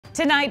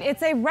Tonight,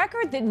 it's a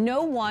record that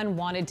no one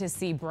wanted to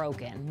see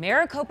broken.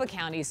 Maricopa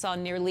County saw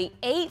nearly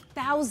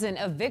 8,000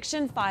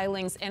 eviction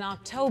filings in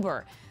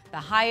October, the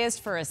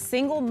highest for a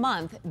single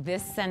month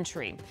this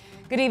century.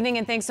 Good evening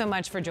and thanks so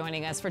much for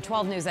joining us. For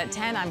 12 News at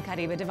 10, I'm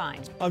Kariba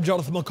Devine. I'm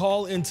Jonathan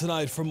McCall in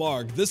tonight for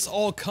Mark. This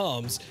all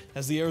comes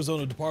as the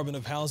Arizona Department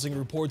of Housing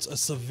reports a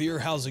severe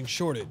housing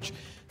shortage.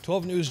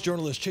 12 News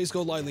journalist Chase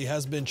Golightly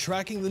has been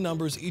tracking the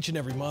numbers each and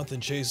every month,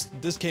 and Chase,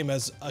 this came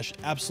as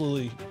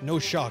absolutely no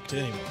shock to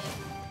anyone.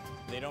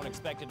 They don't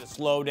expect it to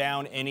slow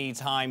down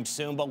anytime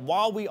soon, but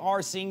while we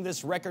are seeing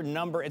this record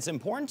number, it's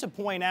important to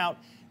point out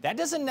that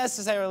doesn't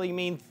necessarily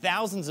mean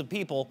thousands of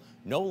people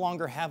no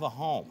longer have a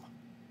home.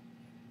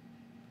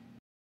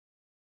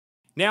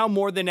 Now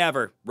more than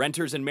ever,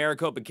 renters in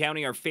Maricopa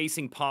County are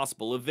facing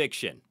possible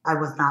eviction. I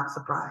was not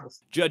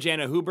surprised. Judge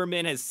Anna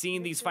Huberman has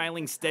seen these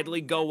filings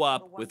steadily go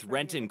up, with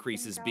rent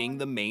increases being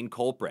the main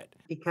culprit.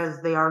 Because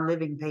they are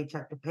living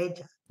paycheck to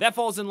paycheck. That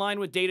falls in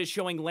line with data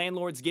showing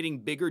landlords getting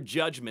bigger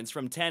judgments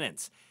from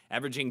tenants,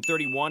 averaging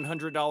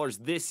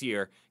 $3,100 this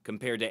year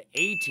compared to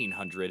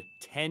 $1,800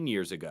 10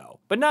 years ago.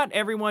 But not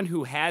everyone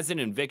who has an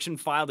eviction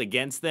filed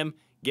against them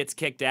gets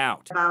kicked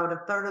out. About a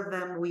third of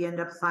them, we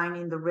end up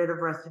signing the writ of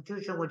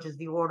restitution, which is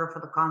the order for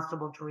the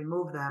constable to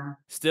remove them.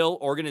 Still,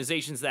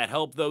 organizations that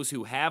help those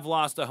who have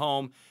lost a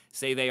home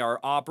say they are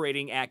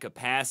operating at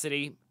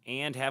capacity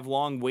and have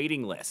long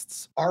waiting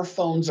lists. Our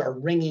phones are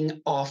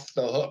ringing off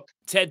the hook.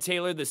 Ted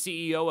Taylor, the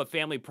CEO of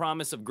Family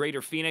Promise of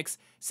Greater Phoenix,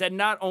 said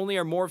not only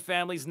are more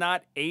families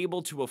not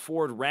able to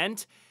afford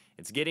rent,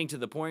 it's getting to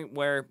the point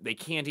where they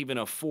can't even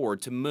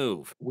afford to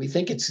move. We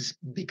think it's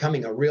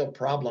becoming a real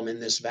problem in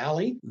this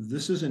valley.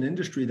 This is an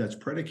industry that's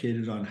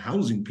predicated on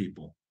housing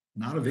people,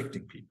 not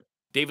evicting people.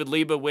 David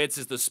Leibowitz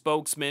is the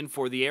spokesman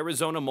for the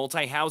Arizona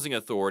Multi-Housing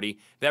Authority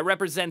that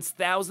represents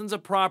thousands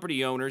of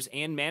property owners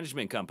and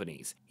management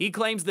companies. He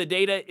claims the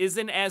data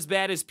isn't as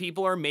bad as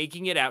people are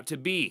making it out to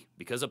be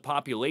because of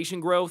population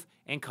growth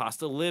and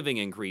cost of living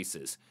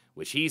increases,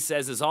 which he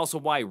says is also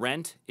why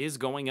rent is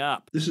going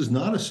up. This is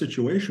not a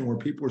situation where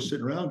people are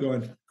sitting around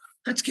going,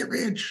 let's get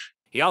rich.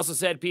 He also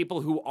said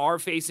people who are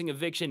facing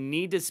eviction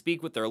need to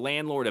speak with their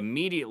landlord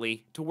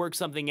immediately to work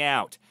something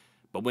out.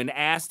 But when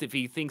asked if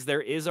he thinks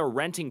there is a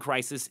renting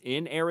crisis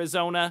in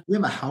Arizona, we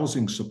have a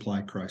housing supply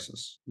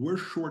crisis. We're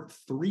short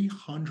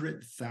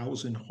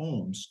 300,000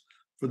 homes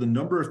for the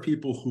number of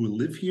people who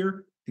live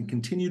here and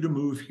continue to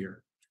move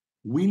here.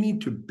 We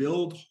need to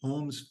build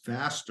homes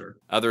faster.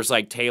 Others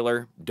like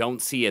Taylor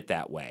don't see it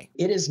that way.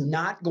 It is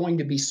not going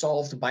to be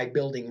solved by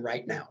building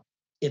right now.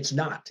 It's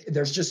not.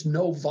 There's just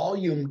no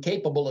volume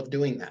capable of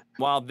doing that.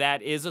 While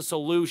that is a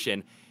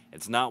solution,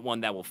 it's not one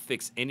that will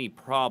fix any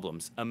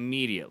problems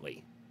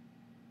immediately.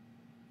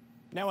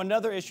 Now,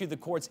 another issue the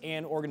courts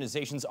and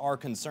organizations are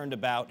concerned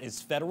about is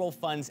federal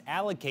funds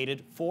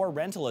allocated for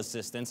rental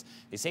assistance.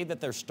 They say that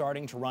they're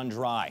starting to run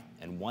dry.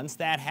 And once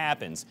that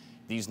happens,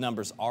 these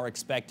numbers are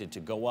expected to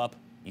go up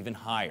even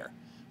higher.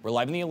 We're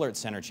live in the Alert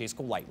Center. Chase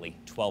Golightly,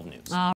 12 News.